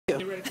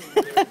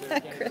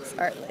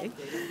Bartley.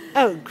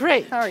 Oh,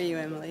 great. How are you,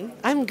 Emily?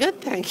 I'm good,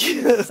 thank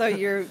you. So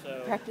you're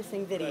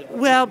practicing video.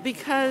 Well,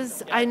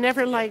 because I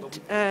never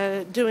liked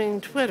doing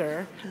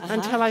Twitter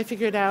until I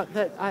figured out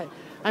that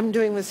I'm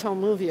doing this whole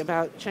movie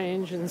about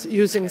change and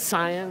using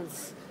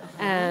science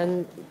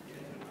and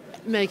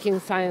making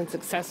science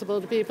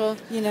accessible to people.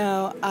 You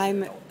know,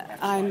 I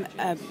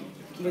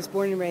was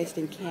born and raised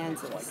in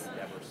Kansas,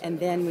 and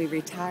then we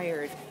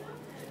retired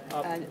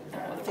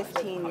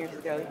 15 years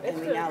ago, and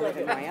we now live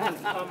in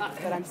Wyoming.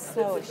 But I'm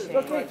so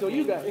ashamed.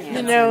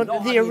 You know,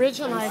 the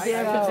original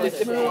idea for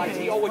this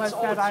movie was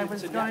that I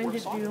was going to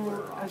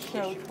do a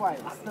show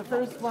twice. The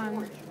first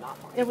one,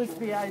 it was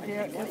the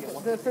idea,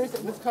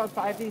 it was called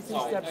 5 Easy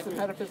Steps to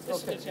Metaphysical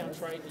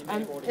Fitness.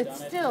 And it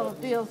still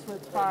deals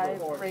with 5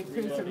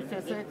 breakthroughs in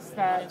physics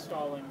that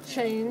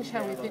change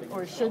how we think,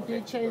 or should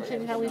be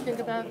changing how we think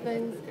about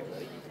things.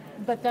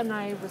 But then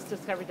I was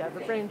discovered to have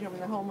a brain tumor,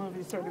 and the whole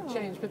movie sort of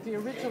changed. But the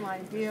original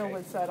idea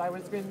was that I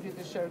was going to do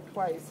the show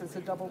twice as a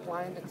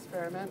double-blind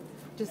experiment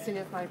to see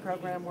if my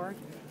program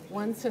worked.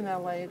 Once in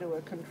LA to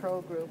a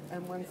control group,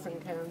 and once in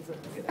Kansas.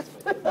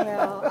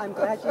 Well, I'm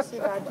glad you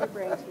survived your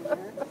brain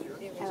tumor,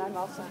 and I'm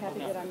also happy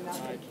that I'm not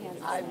in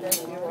Kansas I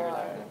bet you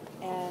are.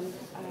 And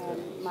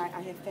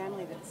I have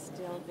family that's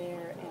still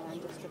there, and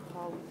I'm just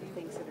appalled with the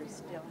things that are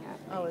still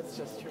happening. Oh, it's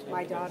just true.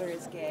 My daughter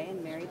is gay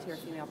and married to her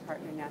female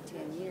partner now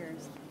 10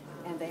 years.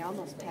 And they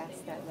almost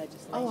passed that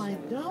legislation. Oh, I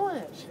know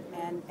it.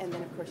 And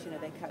then, of course, you know,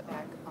 they cut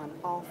back on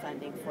all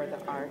funding for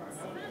the arts.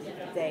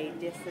 They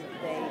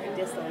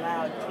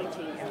disallowed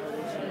teaching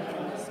evolution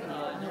in the school.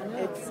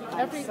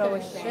 I'm so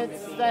ashamed.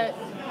 It's that,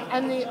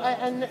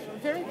 and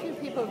very few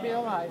people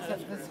realize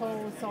that this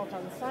whole assault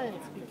on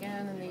science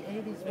began in the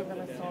 80s with an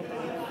assault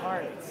on the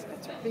arts,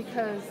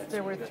 because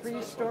there were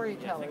 3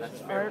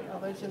 storytellers: art,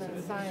 religion,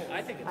 and science.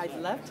 I'd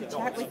love to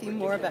chat with you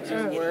more about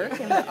your work.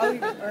 And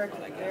your work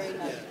is very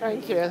nice.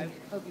 Thank you.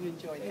 Hope you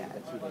enjoyed that.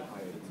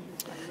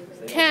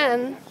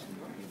 Ken.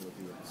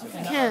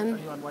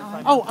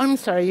 Oh, I'm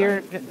sorry.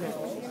 You're.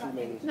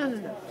 No.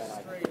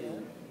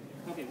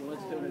 Okay, well,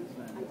 let's do it.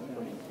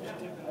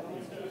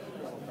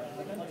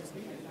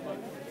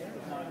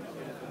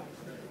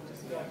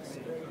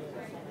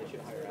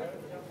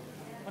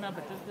 Well, no,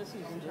 but this is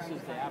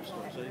the App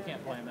Store, so you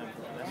can't blame them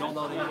for this. No,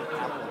 the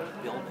Apple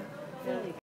building.